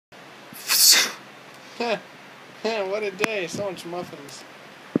What a day, so much muffins.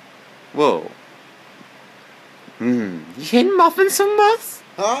 Whoa. You hate muffins so much?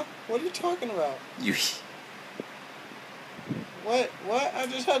 Huh? What are you talking about? You... What? I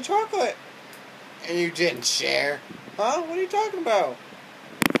just had chocolate. And you didn't share. Huh? What are you talking about?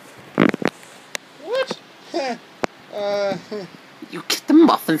 What? You get the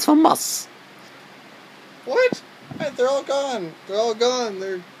muffins from us. What? They're all gone. They're all gone.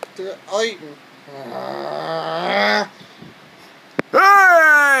 They're all eaten.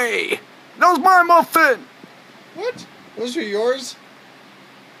 Hey! That was my muffin! What? Those are yours?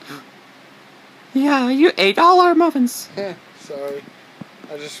 Yeah, you ate all our muffins. Sorry.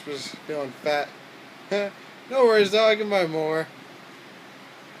 I just was feeling fat. No worries though, I can buy more.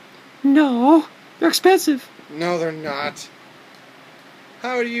 No, they're expensive. No, they're not.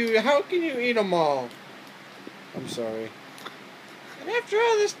 How can you eat them all? I'm sorry. And after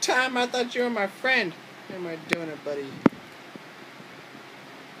all this time, I thought you were my friend. You're my donut buddy.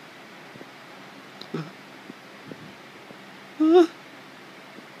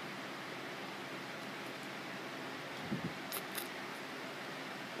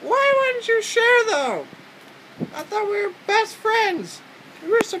 Why wouldn't you share, though? I thought we were best friends. We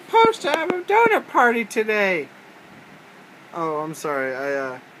were supposed to have a donut party today. Oh, I'm sorry.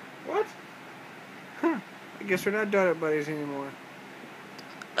 What? Huh. I guess we're not donut buddies anymore.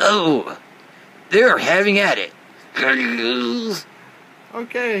 Oh, they're having at it.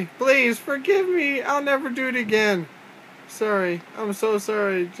 Okay, please, forgive me. I'll never do it again. Sorry. I'm so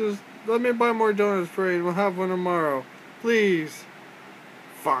sorry. Just let me buy more donuts for you and we'll have one tomorrow. Please.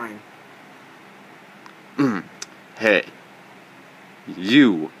 Fine. Hey.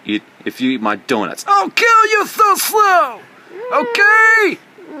 You eat, if you eat my donuts, I'll kill you so slow! Okay?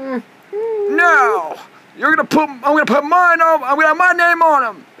 Now, I'm gonna put my name on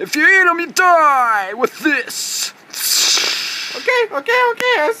them. If you eat them, you die with this. Okay,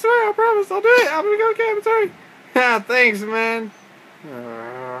 I swear, I promise, I'll do it. I'm sorry. Yeah, thanks, man. I'm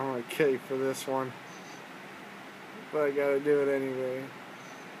gonna kill you for this one. But I gotta do it anyway.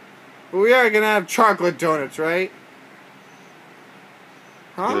 But we are gonna have chocolate donuts, right?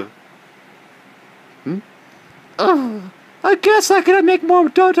 Huh? Oh, I guess I could make more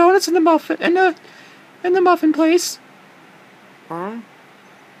donuts in the muffin in the muffin place. Huh?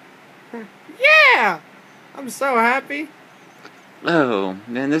 Yeah! I'm so happy. Oh,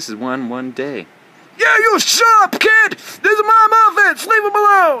 man, this is one day. Yeah, you shut up, kid! These are my muffins! Leave them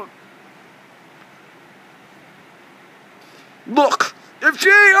alone! Look, if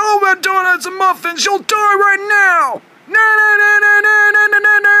you eat all my donuts and muffins, you'll die right now! No!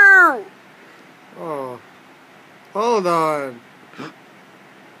 Oh. Hold on.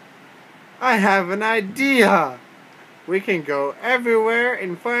 I have an idea. We can go everywhere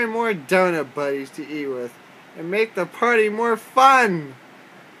and find more donut buddies to eat with and make the party more fun.